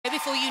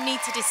before you need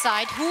to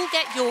decide who'll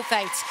get your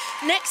vote.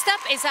 Next up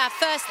is our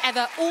first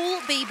ever all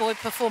B-boy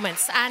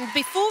performance. And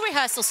before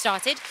rehearsal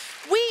started,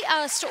 we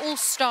asked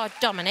All-Star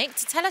Dominic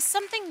to tell us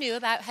something new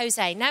about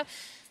Jose. Now,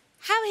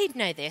 how he'd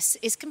know this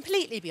is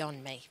completely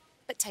beyond me.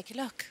 But take a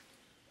look.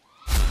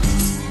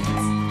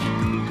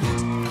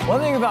 One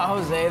thing about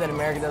Jose that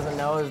America doesn't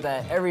know is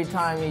that every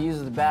time he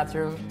uses the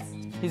bathroom,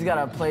 he's got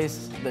to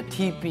place the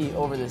teepee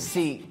over the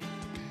seat.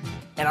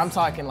 And I'm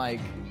talking like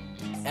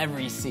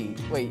every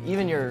seat. Wait,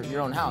 even your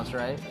own house,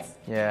 right?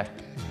 Yeah,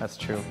 that's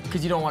true.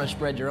 Because you don't want to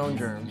spread your own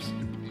germs.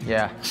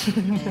 Yeah.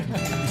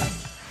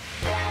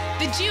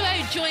 The duo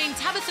joined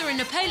Tabitha and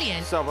Napoleon.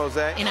 What's up,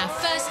 Jose? In our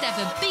first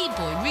ever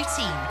B-boy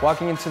routine.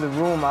 Walking into the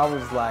room, I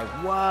was like,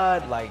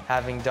 what? Like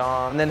having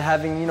Dom, and then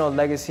having, you know,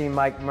 Legacy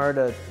Mike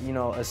Murda, you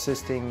know,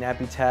 assisting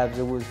Nappy Tabs,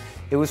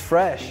 it was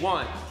fresh.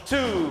 1,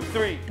 2,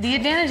 3. The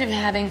advantage of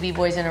having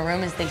B-boys in a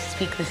room is they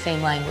speak the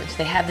same language.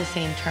 They have the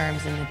same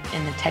terms in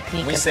the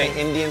technique. We say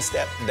Indian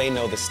step, they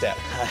know the step.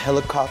 A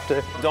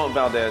helicopter. Don't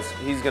Valdez,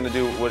 he's gonna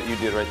do what you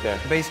did right there.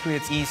 Basically,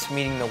 it's East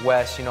meeting the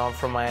West. You know, I'm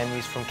from Miami,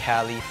 he's from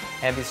Cali,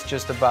 and it's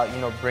just about, you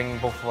know, bringing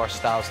both of our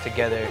styles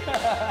together.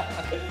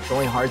 The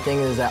only hard thing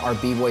is that our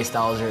B-boy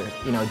styles are,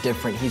 you know,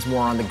 different. He's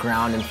more on the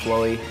ground and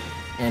flowy,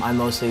 and I'm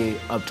mostly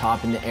up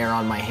top in the air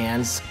on my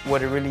hands.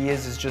 What it really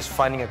is just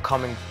finding a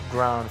common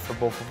ground for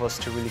both of us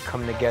to really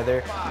come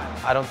together.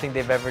 I don't think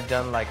they've ever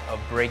done like a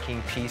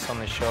breaking piece on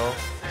the show,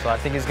 so I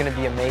think it's gonna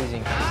be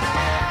amazing.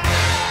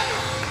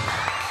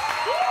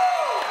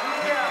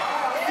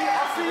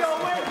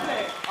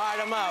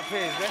 I'm out,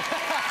 peace.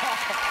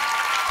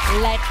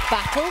 Let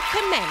battle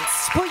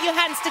commence. Put your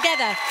hands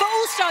together for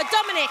All-Star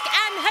Dominic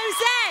and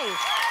Jose.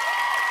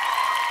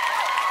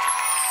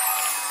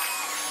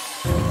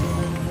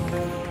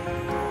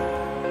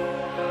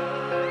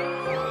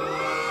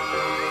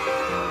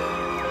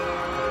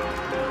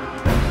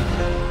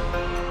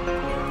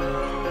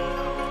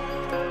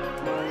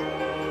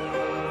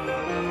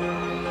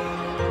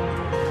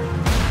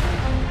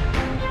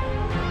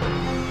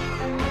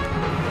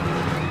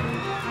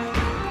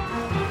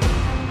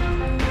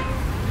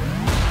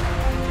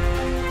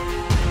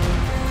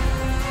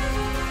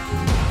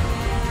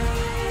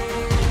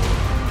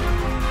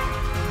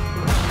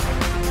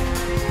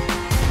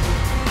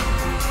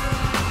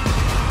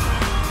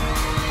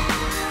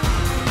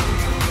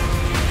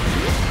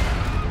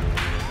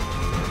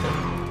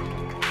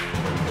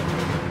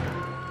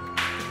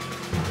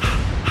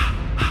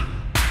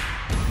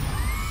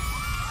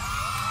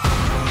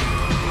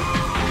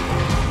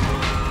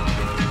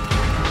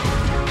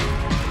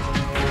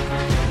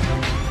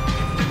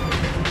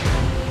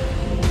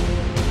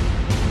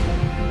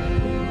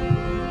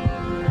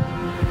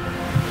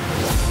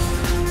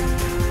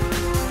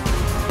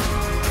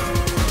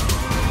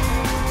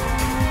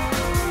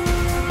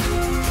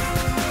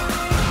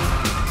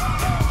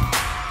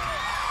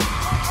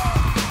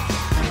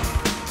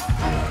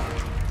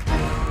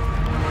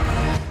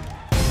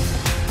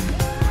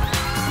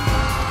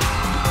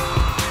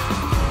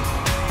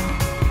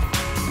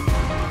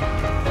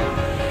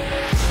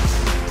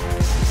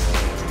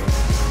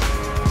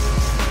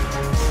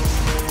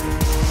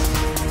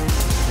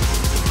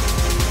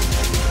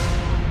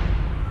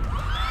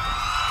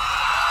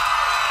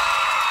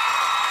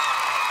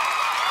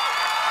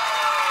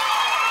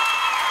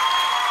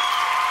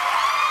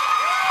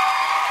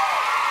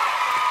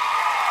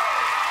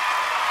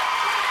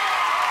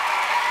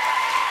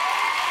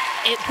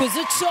 It was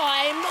a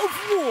time of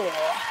war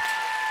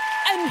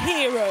and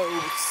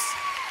heroes.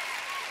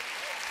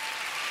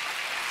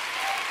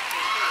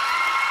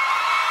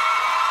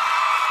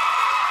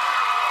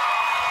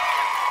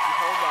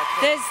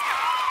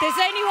 There's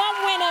only one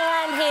winner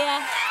around here.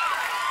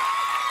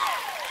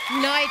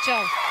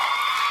 Nigel.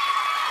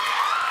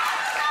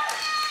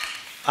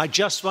 I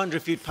just wonder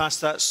if you'd pass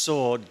that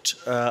sword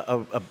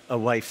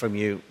away from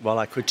you while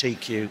I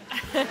critique you.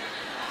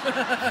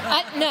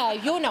 No,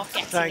 you're not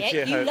getting Thank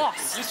it. you, You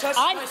lost. You touched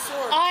my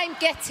sword. I'm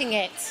getting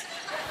it.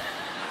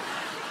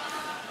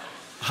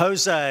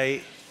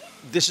 Jose,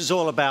 this is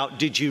all about,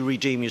 did you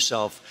redeem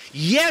yourself?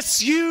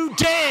 Yes, you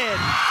did!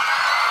 No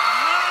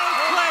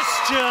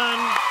question.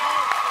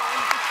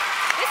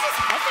 This is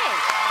heavy.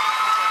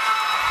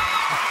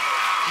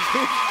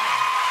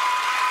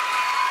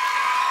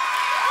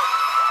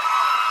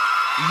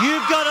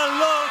 You've got to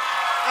look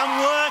and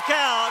work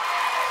out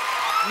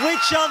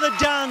which other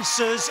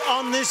dancers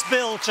on this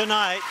bill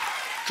tonight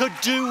could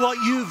do what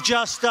you've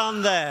just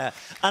done there.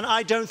 And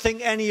I don't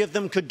think any of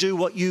them could do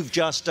what you've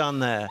just done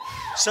there.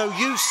 So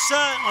you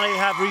certainly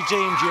have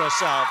redeemed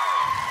yourself.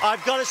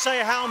 I've got to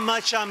say how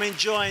much I'm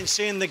enjoying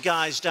seeing the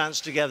guys dance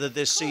together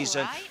this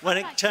season when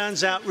it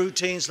turns out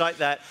routines like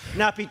that.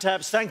 Nappy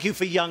Tabs, thank you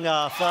for young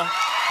Arthur.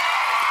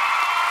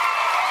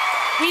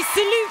 We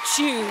salute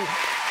you.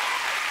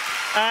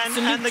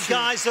 And the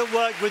guys that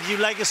worked with you,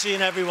 Legacy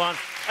and everyone.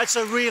 It's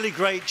a really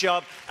great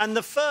job. And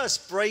the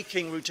first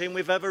breaking routine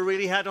we've ever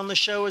really had on the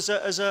show as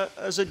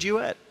a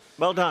duet.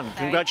 Well done.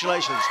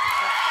 Congratulations.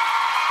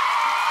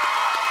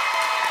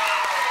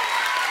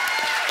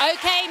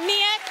 Okay,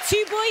 Mia,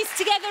 two boys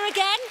together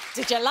again.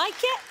 Did you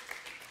like it?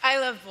 I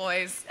love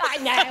boys. I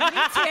know,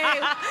 me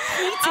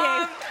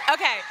too.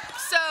 Okay,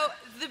 so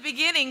the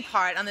beginning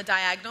part on the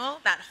diagonal,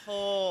 that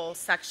whole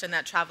section,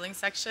 that traveling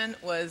section,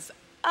 was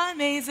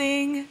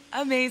amazing.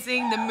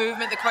 Amazing. The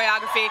movement, the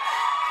choreography.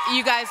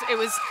 You guys, it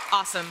was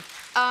awesome.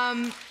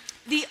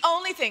 The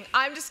only thing,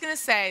 I'm just going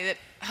to say that,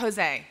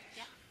 Jose,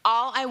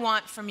 all I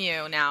want from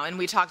you now, and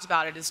we talked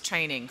about it, is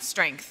training.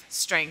 Strength,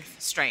 strength,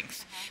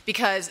 strength.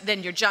 Because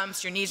then your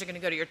jumps, your knees are going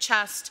to go to your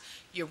chest,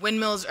 your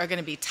windmills are going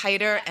to be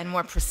tighter and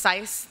more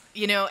precise,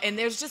 you know, and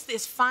there's just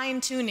this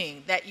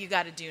fine-tuning that you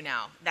got to do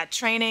now, that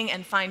training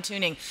and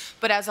fine-tuning.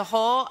 But as a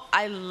whole,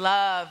 I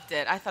loved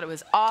it. I thought it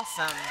was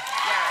awesome. Yes.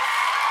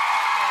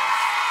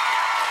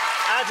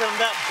 Adam,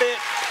 that bit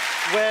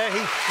where he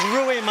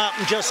threw him up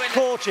and just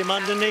caught him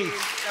underneath.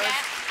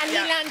 And he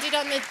landed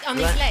on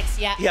his legs,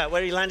 yeah. Yeah,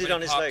 where he landed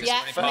on his legs.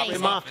 Yeah, amazing.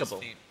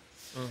 Remarkable.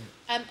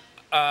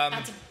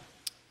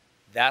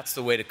 That's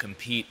the way to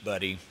compete,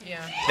 buddy.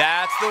 Yeah.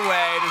 That's the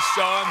way to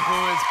show him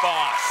who is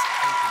boss.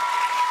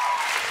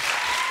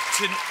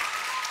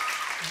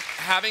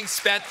 Having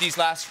spent these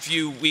last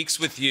few weeks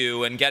with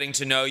you and getting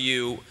to know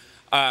you,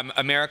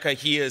 America,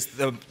 he is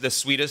the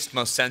sweetest,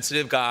 most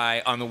sensitive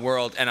guy on the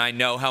world, and I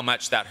know how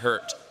much that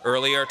hurt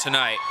earlier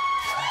tonight.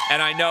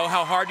 And I know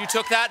how hard you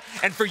took that,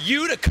 and for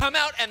you to come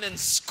out and then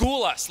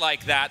school us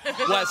like that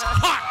was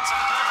hot.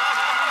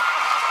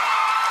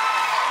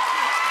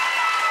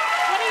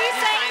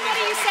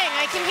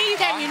 I can hear you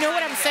again. You know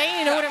what I'm saying?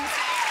 You know what I'm saying?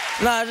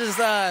 No, just,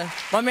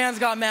 my man's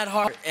got mad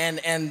heart,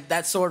 and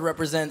that sword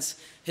represents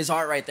his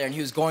heart right there, and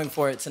he was going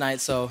for it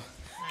tonight, so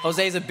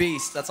Jose's a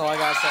beast. That's all I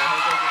gotta say.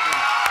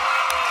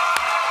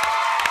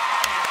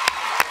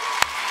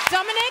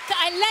 Dominic,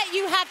 I let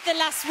you have the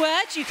last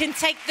word. You can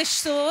take the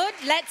sword.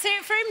 Let's hear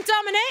it from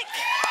Dominic.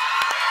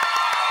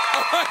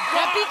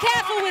 Now be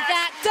careful with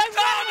that. Don't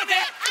run with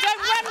it.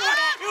 Don't run with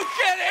it. Are you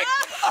kidding?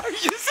 Are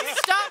you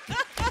Stop.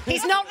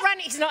 He's not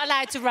running. He's not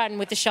allowed to run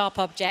with the sharp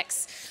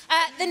objects.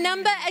 The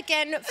number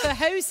again for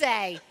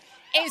Jose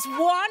is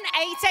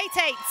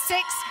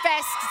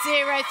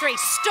 1-888-6-BEST-03.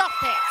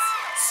 Stop it.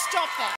 Stop it.